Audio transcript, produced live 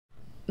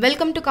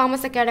Welcome to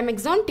Commerce Academic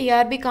Zone,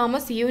 TRB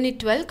Commerce Unit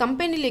 12,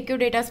 Company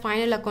Liquidators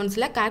Final Accounts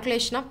la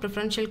Calculation of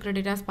Preferential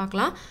Creditors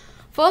பார்க்கலாம்.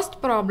 First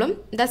problem,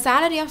 the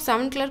salary of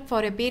 7 clerk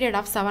for a period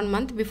of 7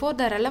 months before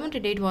the relevant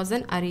date was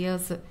in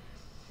arrears.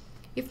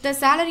 If the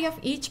salary of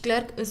each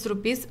clerk is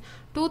rupees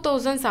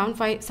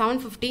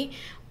 2,750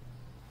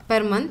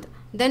 per month,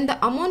 then the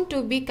amount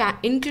to be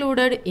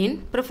included in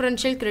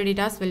preferential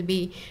creditors will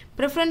be.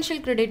 Preferential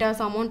creditors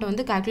amount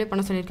வந்து calculate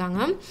பண்ண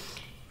சொல்லிருக்காங்க.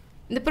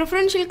 இந்த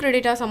preferential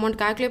creditors amount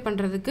calculate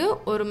பண்றதுக்கு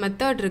ஒரு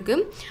method இருக்கு.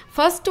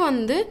 First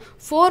வந்து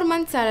 4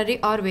 month salary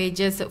or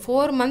wages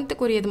 4 month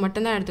குறியது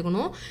மட்டும் தான்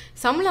எடுத்துக்கணும்.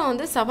 சம்பளம்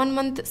வந்து 7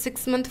 month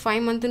 6 month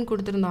 5 month ன்னு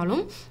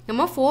கொடுத்திருந்தாலும்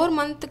நம்ம 4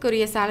 month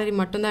குறிய salary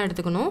மட்டும் தான்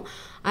எடுத்துக்கணும்.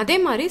 அதே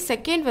மாதிரி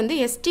செகண்ட் வந்து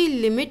ST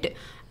limit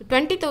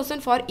 20,000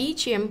 for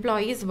each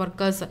employees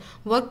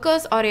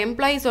workers or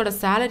employees ஓட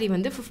salary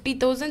வந்து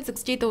 50,000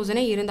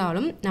 60,000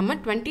 இருந்தாலும் நம்ம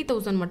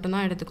 20,000 மட்டும்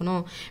தான்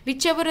எடுத்துக்கணும்.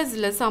 whichever is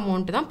less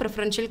amount தான்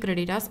preferential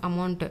creditors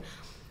amount.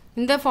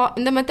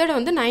 இந்த மெத்தட்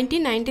வந்து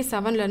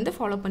 1997 ல இருந்து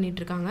ஃபாலோ பண்ணிட்டு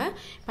இருக்காங்க.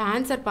 இப்போ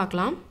ஆன்சர்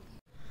பார்க்கலாம்.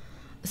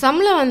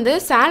 சம்பளம் வந்து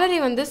salary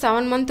வந்து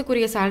 7 month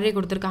குறிய salary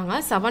கொடுத்திருக்காங்க.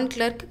 7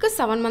 clerkக்கு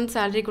 7 month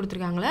salary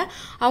கொடுத்திருக்காங்க.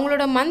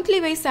 அவங்களோட monthly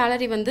wise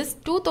salary வந்து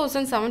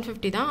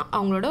 2,750 தான்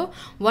அவங்களோட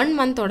 1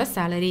 month ஓட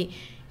salary.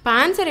 இப்போ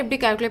ஆன்சர் எப்படி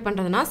கால்குலேட்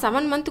பண்ணுறதுனா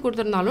 7 month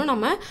கொடுத்துருந்தாலும்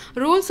நம்ம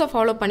ரூல்ஸை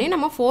ஃபாலோ பண்ணி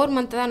நம்ம 4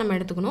 month தான் நம்ம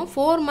எடுத்துக்கணும்.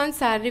 4 month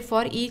salary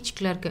for each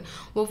clerk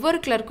ஒவ்வொரு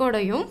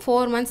கிளர்க்கோடையும்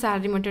 4 month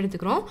salary மட்டும்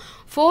எடுத்துக்கிறோம்.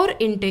 4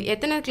 இன்ட்டு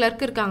எத்தனை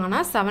கிளர்க்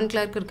இருக்காங்கன்னா 7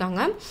 கிளர்க் இருக்காங்க.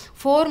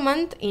 4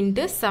 month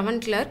இன்ட்டு 7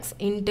 கிளர்க்ஸ்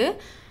இன்ட்டு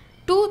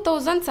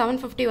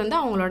 2,750 வந்து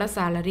அவங்களோட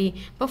salary.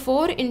 இப்போ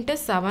 4 into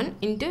 7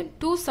 into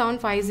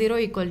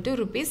 2,750 equal to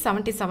rupees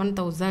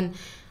 77,000.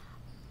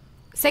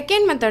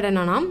 Second method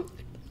என்னன்னா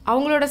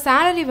அவங்களோட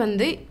salary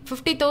வந்து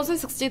 50,000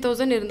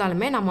 60,000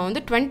 இருந்தாலுமே நம்ம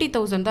வந்து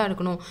 20,000 தான்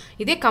எடுக்கணும்.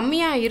 இதே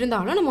கம்மியாக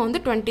இருந்தாலும் நம்ம வந்து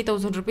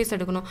 20,000 rupees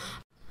எடுக்கணும்.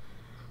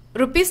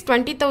 rupees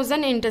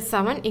 20,000 into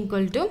 7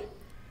 equal to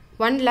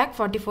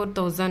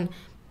 1,44,000.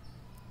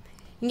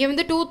 இங்கே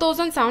வந்து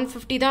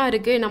 2,750 தான்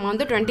இருக்குது, நம்ம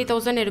வந்து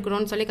 20,000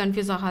 எடுக்கணும்னு சொல்லி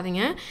கன்ஃபியூஸ்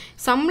ஆகாதீங்க.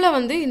 சம்பளம்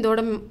வந்து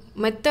இதோட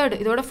மெத்தட்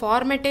இதோட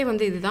ஃபார்மேட்டே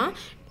வந்து இதுதான்.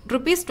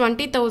 rupees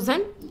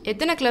 20,000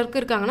 எத்தனை கிளர்க்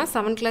இருக்காங்கன்னா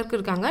 7 கிளர்க்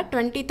இருக்காங்க.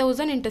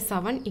 20,000 into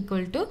 7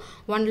 equal to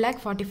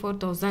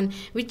 1,44,000.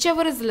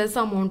 whichever is less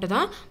amount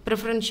தான்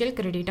preferential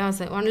creditors.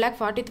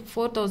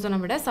 1,44,000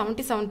 விட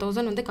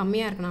 77,000 வந்து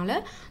கம்மியாக இருக்கனால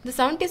இந்த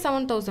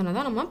 77,000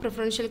 தான் நம்ம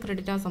preferential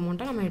creditors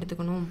amount நம்ம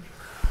எடுத்துக்கணும்.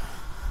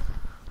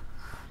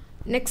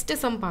 நெக்ஸ்ட்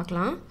சம்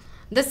பார்க்கலாம்.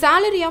 The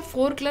salary of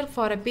 4 clerk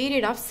for a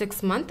period of 6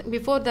 months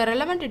before the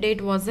relevant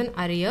date was in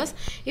arrears.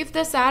 If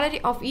the salary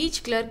of each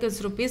clerk is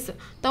rupees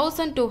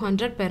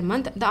 1,200 per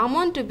month, the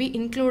amount to be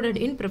included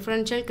in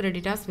preferential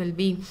creditors will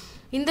be.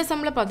 இந்த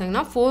சம்ல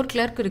பார்த்தீங்கன்னா 4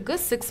 clerk இருக்கு,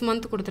 6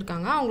 month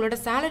கொடுத்திருக்காங்க. அவங்களோட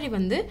salary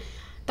வந்து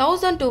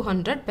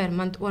 1,200 per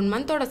month. 1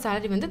 month ஓட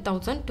salary வந்து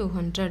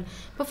 1,200.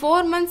 இப்போ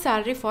 4 month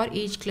salary for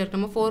each clerk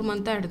நம்ம 4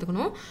 month தான்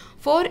எடுத்துக்கணும்.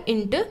 4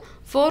 into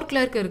 4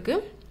 clerk இருக்கு.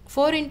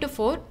 4 into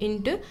 4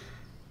 into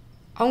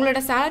அவங்களோட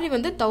salary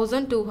வந்து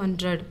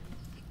 1,200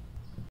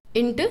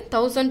 into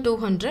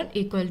 1,200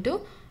 equal to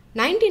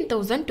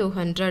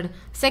 19,200.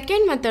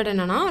 Second method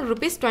என்னன்னா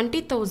rupees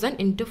 20,000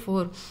 into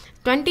 4.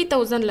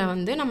 20,000ல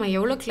வந்து நம்ம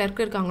எவ்வளோ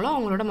கிளர்க் இருக்காங்களோ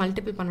அவங்களோட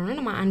மல்டிபிள் பண்ணணும்,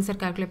 நம்ம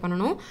ஆன்சர் கால்குலேட்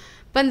பண்ணணும்.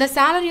 இப்போ இந்த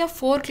salary of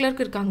 4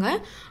 கிளர்க் இருக்காங்க.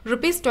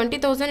 rupees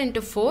 20,000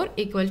 into 4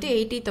 equal to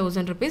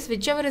 80,000 rupees.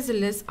 whichever is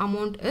less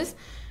amount is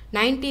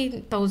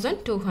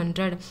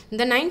 19,200.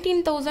 இந்த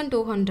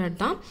 19,200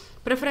 தான்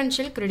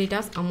preferential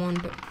creditors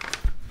amount.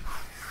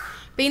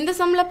 இப்போ இந்த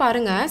சம்ல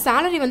பாருங்க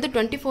salary வந்து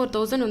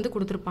 24,000 வந்து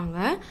கொடுத்திருப்பாங்க.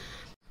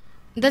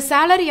 The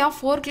salary of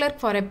 4 clerk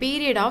for a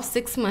period of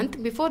 6 months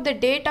before the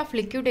date of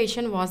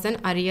liquidation was in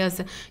arrears.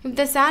 If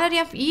the salary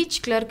of each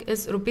clerk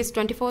is rupees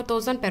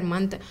 24,000 per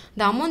month,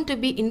 the amount to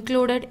be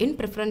included in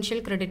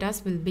preferential creditors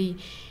will be.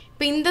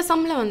 இப்போ இந்த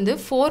சம்ல வந்து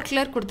 4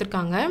 clerk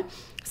கொடுத்திருக்காங்க,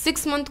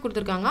 6 month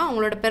கொடுத்திருக்காங்க.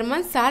 அவங்களோட per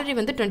month salary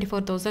வந்து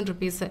 24,000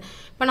 rupees.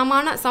 இப்போ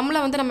நம்ம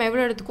சம்பளம் வந்து நம்ம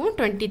எவ்வளோ எடுத்துக்குவோம்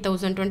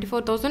 20,000.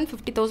 24,000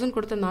 50,000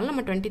 கொடுத்திருந்தாலும்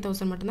நம்ம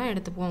 20,000 மட்டும் தான்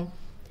எடுத்துப்போம்.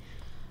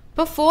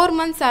 இப்போ 4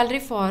 month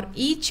salary for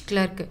each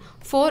clerk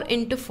 4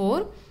 into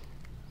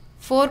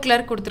 4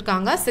 clerk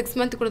கொடுத்திருக்காங்க, 6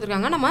 month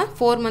கொடுத்திருக்காங்க, நம்ம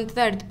 4 month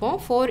தான் எடுத்துப்போம்.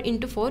 4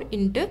 into 4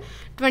 into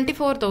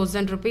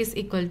 24,000 rupees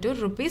equal to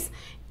rupees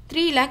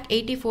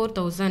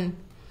 3,84,000.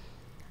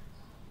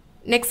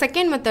 Next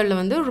second மெத்தடில்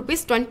வந்து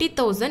rupees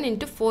 20,000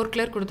 into 4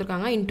 clerk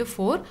கொடுத்திருக்காங்க into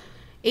 4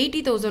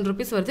 80,000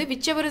 rupees வருது.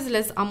 whichever is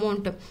less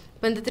amount.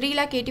 இப்போ இந்த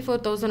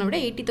 3,84,000 விட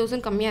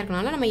 80,000 கம்மியாக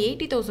இருக்கனால நம்ம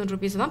 80,000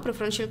 rupees தான்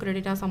preferential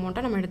creditors amount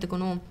நம்ம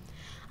எடுத்துக்கணும்.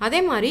 அதே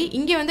மாதிரி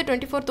இங்கே வந்து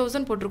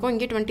 24,000 போட்டிருக்கோம்,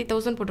 இங்கே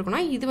 20,000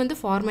 போட்டிருக்கோம்னா இது வந்து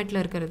ஃபார்மேட்டில்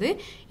இருக்கிறது.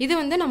 இது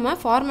வந்து நம்ம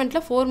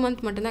ஃபார்மேட்டில் 4 month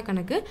மட்டும்தான்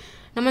கணக்கு.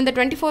 நம்ம இந்த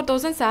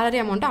 24,000 salary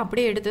அமௌண்ட்டை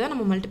அப்படியே எடுத்து தான்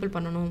நம்ம மல்டிபிள்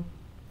பண்ணணும்.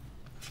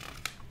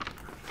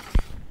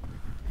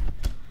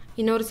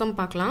 இன்னொரு சம்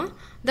பார்க்கலாம்.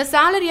 The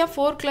salary of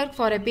 4 clerk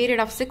for a period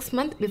of 6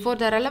 months before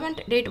the relevant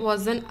date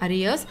was in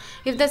arrears.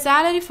 If the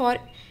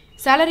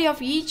salary of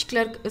each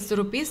clerk is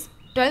rupees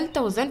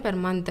 12,000 per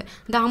month,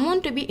 the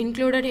amount to be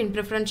included in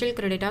preferential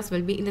creditors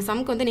will be. இந்த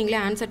சம்க்கு வந்து நீங்களே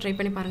answer try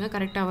பண்ணி பாருங்க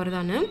கரெக்டாக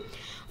வருதான்னு.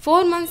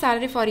 4 months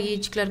salary for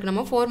each clerk.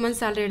 நம்ம 4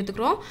 months salary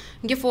எடுத்துக்கிறோம்.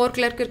 இங்கே 4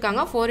 clerk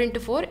இருக்காங்க. 4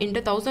 into 4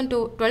 into 1000 to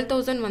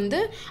 12,000 வந்து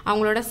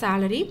அவங்களோட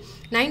salary.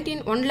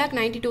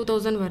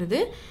 1,92,000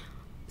 வருது.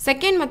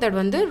 செகண்ட் மெத்தட்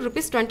வந்து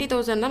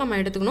 ₹20,000 தான் நம்ம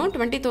எடுத்துக்கணும்.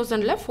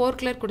 20,000ல 4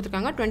 clerk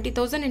கொடுத்துருக்காங்க.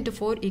 20,000 into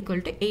 4 equal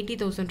to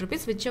 80,000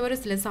 rupees. Whichever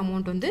is less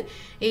amount வந்து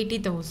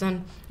 80,000.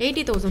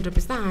 80,000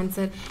 rupees தான்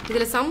ஆன்சர்.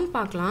 இதில் சம்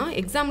பார்க்கலாம்.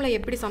 எக்ஸாமில்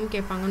எப்படி சம்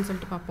கேட்பாங்கன்னு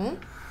சொல்லிட்டு பார்ப்போம்.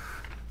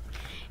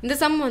 இந்த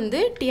சம்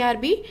வந்து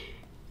TRB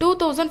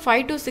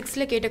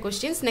 2005-6ல கேட்ட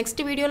கொஸ்டின்ஸ்.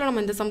 நெக்ஸ்ட் வீடியோவில்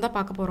நம்ம இந்த சம் தான்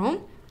பார்க்க போகிறோம்.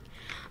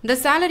 The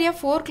salary of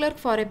 4 clerk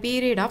for a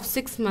period of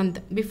 6 months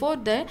before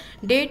the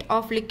date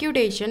of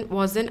liquidation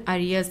was in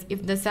arrears.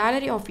 If the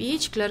salary of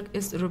each clerk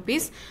is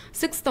rupees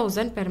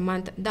 6,000 per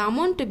month, the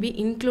amount to be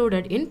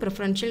included in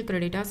preferential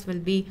creditors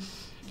will be.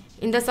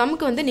 இந்த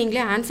சம்க்கு வந்து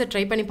நீங்களே answer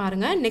try பண்ணி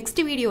பாருங்கள்.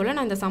 Next வீடியோவில்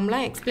நான் இந்த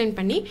சம்லாம் explain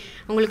பண்ணி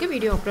உங்களுக்கு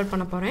வீடியோ அப்லோட்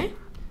பண்ண போகிறேன்.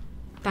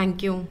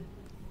 தேங்க்யூ.